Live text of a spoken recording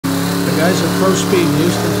Guys at Prospeed in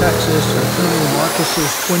Houston, Texas are tuning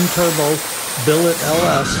Marcus's twin-turbo billet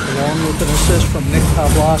LS along with an assist from Nick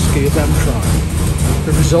Pawlowski of Emtron.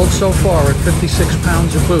 The results so far at 56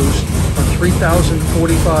 pounds of boost are 3,045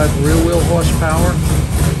 rear-wheel horsepower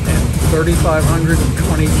and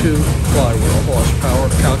 3,522 flywheel horsepower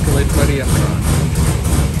calculated by the Emtron.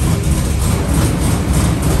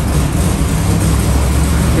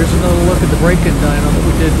 Here's another look at the break-in dyno that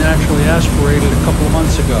we did naturally aspirated a couple of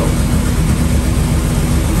months ago.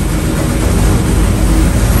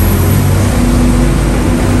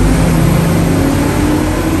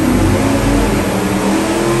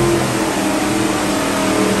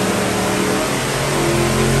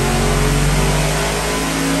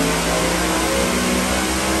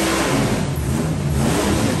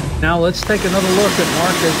 Now let's take another look at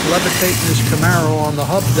Marcus levitating his Camaro on the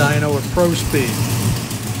hub dyno at Prospeed.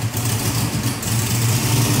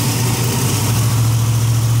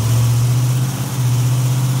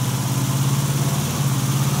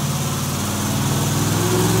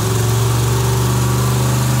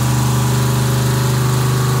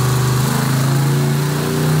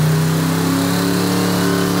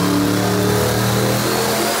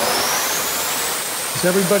 As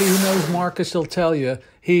everybody who knows Marcus will tell you,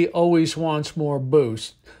 he always wants more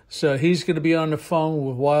boost. So he's going to be on the phone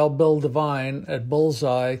with Wild Bill Devine at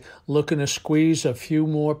Bullseye looking to squeeze a few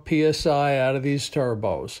more PSI out of these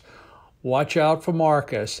turbos. Watch out for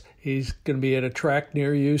Marcus. He's going to be at a track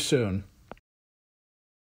near you soon.